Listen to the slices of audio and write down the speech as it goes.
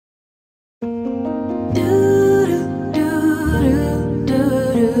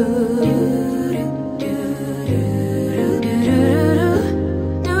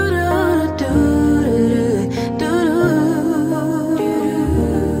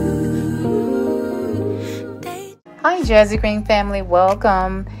Jazigreen family,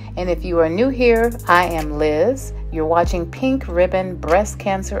 welcome. And if you are new here, I am Liz. You're watching Pink Ribbon Breast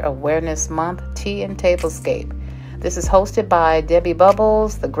Cancer Awareness Month Tea and Tablescape. This is hosted by Debbie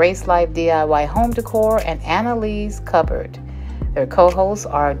Bubbles, the Grace Life DIY Home Decor, and Annalise Cupboard. Their co-hosts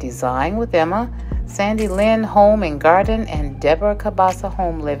are Design with Emma, Sandy Lynn Home and Garden, and Deborah Cabasa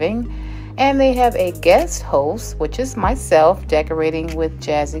Home Living. And they have a guest host, which is myself, Decorating with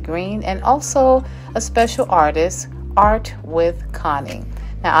Jazigreen, and also a special artist, Art with Connie.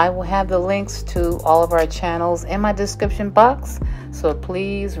 Now, I will have the links to all of our channels in my description box, so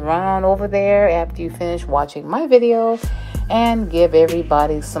please run on over there after you finish watching my video and give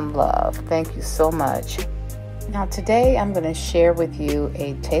everybody some love. Thank you so much. Now, today I'm going to share with you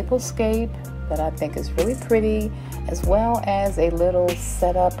a tablescape that I think is really pretty, as well as a little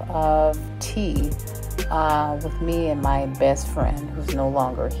setup of tea with me and my best friend who's no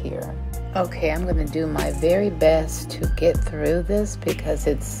longer here. Okay, I'm going to do my very best to get through this because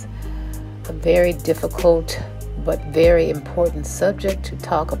it's a very difficult but very important subject to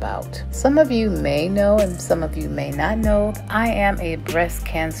talk about. Some of you may know and some of you may not know, I am a breast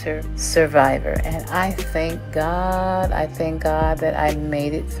cancer survivor, and I thank God that I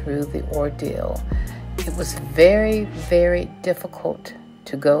made it through the ordeal. It was very, very difficult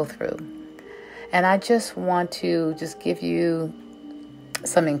to go through. And I just want to give you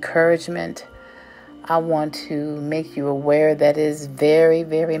some encouragement. I want to make you aware that it is very,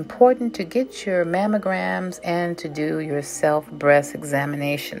 very important to get your mammograms and to do your self-breast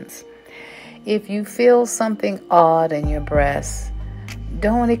examinations. If you feel something odd in your breast,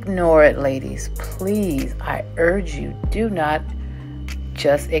 don't ignore it, ladies. Please, I urge you, do not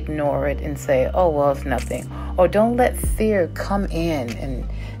just ignore it and say, oh, well, it's nothing. Or don't let fear come in and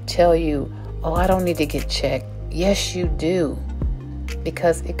tell you, oh, I don't need to get checked. Yes, you do.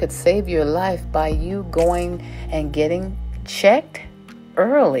 Because it could save your life by you going and getting checked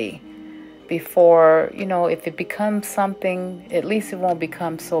early before, if it becomes something, at least it won't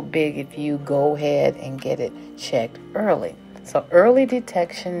become so big if you go ahead and get it checked early. So early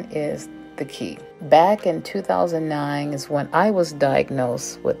detection is the key. Back in 2009 is when I was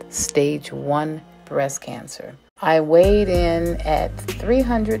diagnosed with stage 1 breast cancer. I weighed in at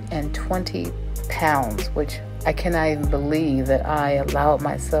 320 pounds, which I cannot even believe that I allowed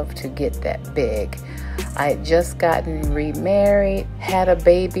myself to get that big. I had just gotten remarried, had a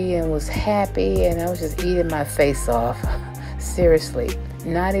baby, and was happy, and I was just eating my face off. Seriously,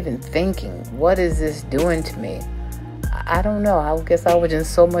 not even thinking, what is this doing to me? I don't know. I guess I was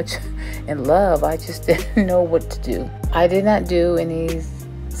just so much in love. I just didn't know what to do. I did not do any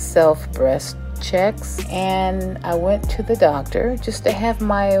self-breast checks, and I went to the doctor just to have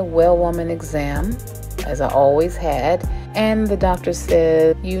my well woman exam, as I always had, and the doctor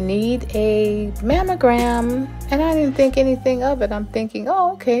said, you need a mammogram, and I didn't think anything of it. I'm thinking,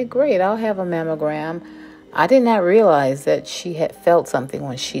 oh, okay, great, I'll have a mammogram. I did not realize that she had felt something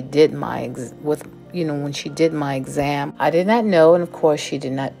when she did my when she did my exam. I did not know, and of course she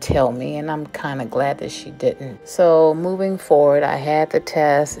did not tell me, and I'm kind of glad that she didn't. So moving forward, I had the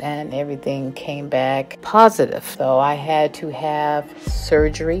test and everything came back positive. So I had to have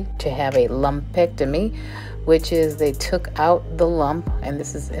surgery to have a lumpectomy, which is they took out the lump, and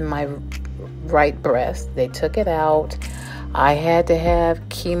this is in my right breast. They took it out. I had to have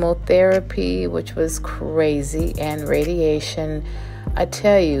chemotherapy, which was crazy, and radiation. I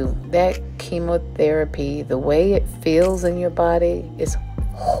tell you, that chemotherapy, the way it feels in your body is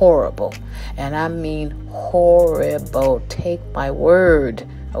horrible. And I mean horrible. Take my word,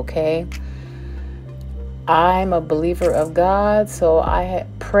 okay? I'm a believer of God, so I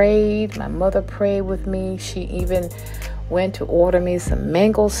had prayed. My mother prayed with me. She even went to order me some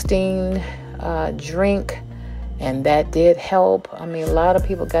mangosteen drink, and that did help. I mean, a lot of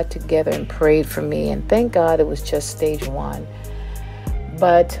people got together and prayed for me, and thank God it was just stage 1.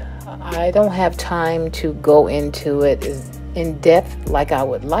 But I don't have time to go into it in depth like I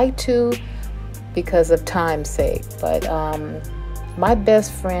would like to because of time's sake. But my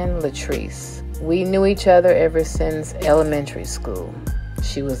best friend, Latrice, we knew each other ever since elementary school.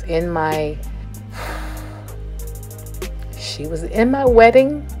 She was in my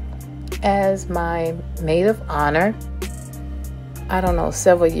wedding as my maid of honor. I don't know,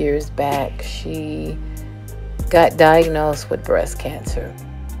 several years back, she got diagnosed with breast cancer.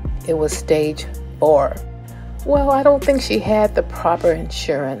 It was stage 4. Well, I don't think she had the proper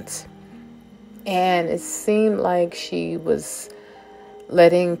insurance. And it seemed like she was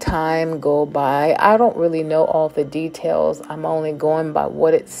letting time go by. I don't really know all the details. I'm only going by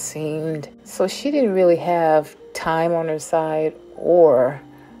what it seemed. So she didn't really have time on her side or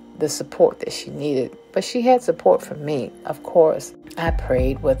the support that she needed. But she had support from me, of course. I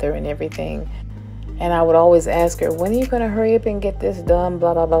prayed with her and everything. And I would always ask her, when are you going to hurry up and get this done,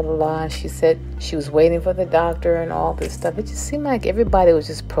 blah, blah, blah, blah, blah. And she said she was waiting for the doctor and all this stuff. It just seemed like everybody was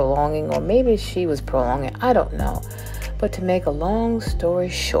just prolonging, or maybe she was prolonging. I don't know. But to make a long story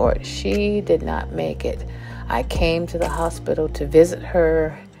short, she did not make it. I came to the hospital to visit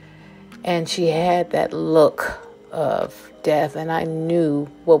her, and she had that look of death, and I knew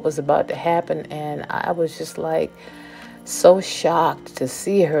what was about to happen. And I was just like, so shocked to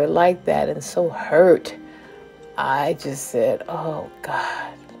see her like that and so hurt. I just said, oh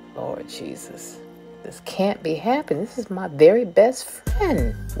God, Lord Jesus, this can't be happening. This is my very best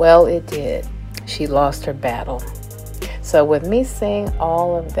friend. Well, it did. She lost her battle. So with me saying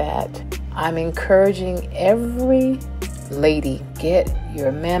all of that, I'm encouraging every lady, get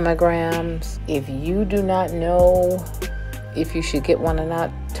your mammograms. If you do not know if you should get one or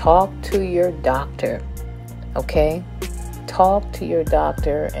not, talk to your doctor, okay? Talk to your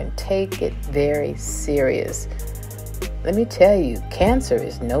doctor and take it very serious. Let me tell you, cancer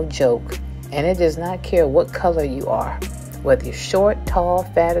is no joke, and it does not care what color you are, whether you're short, tall,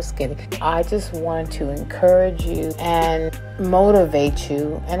 fat, or skinny. I just want to encourage you and motivate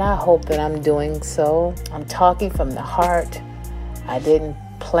you, and I hope that I'm doing so. I'm talking from the heart. I didn't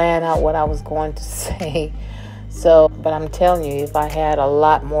plan out what I was going to say. But I'm telling you, if I had a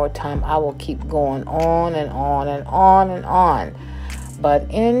lot more time, I will keep going on and on and on and on.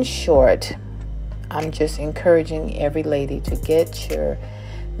 But in short, I'm just encouraging every lady to get your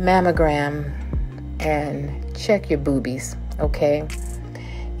mammogram and check your boobies, okay?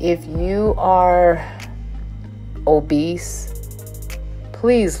 If you are obese,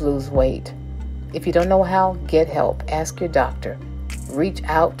 please lose weight. If you don't know how, get help. Ask your doctor. Reach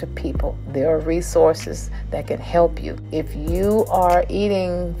out to people. There are resources that can help you. If you are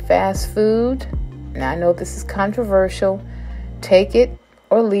eating fast food, and I know this is controversial, take it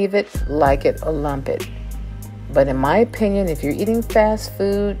or leave it, like it or lump it. But in my opinion, if you're eating fast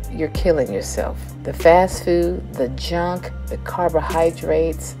food, you're killing yourself. The fast food, the junk, the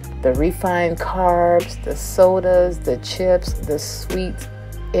carbohydrates, the refined carbs, the sodas, the chips, the sweets,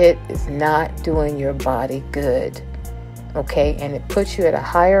 it is not doing your body good. Okay, and it puts you at a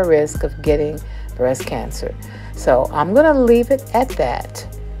higher risk of getting breast cancer. So I'm going to leave it at that.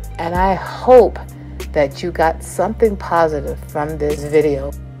 And I hope that you got something positive from this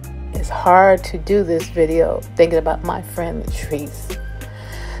video. It's hard to do this video thinking about my friend Latrice.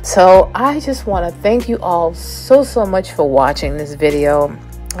 So I just want to thank you all so much for watching this video.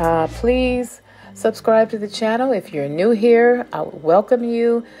 Please subscribe to the channel. If you're new here, I would welcome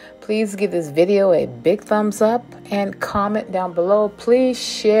you. Please give this video a big thumbs up and comment down below. Please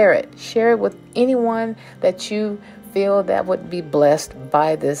share it. Share it with anyone that you feel that would be blessed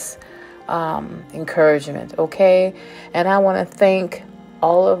by this encouragement, okay? And I want to thank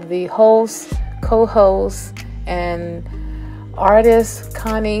all of the hosts, co-hosts, and artists,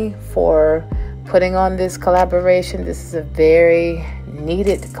 Connie, for putting on this collaboration. This is a very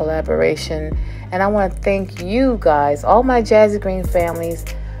needed collaboration. And I want to thank you guys, all my Jazigreen families,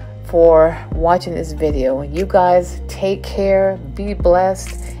 for watching this video. You guys take care, be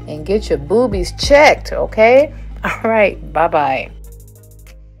blessed, and get your boobies checked, okay? All right, bye-bye.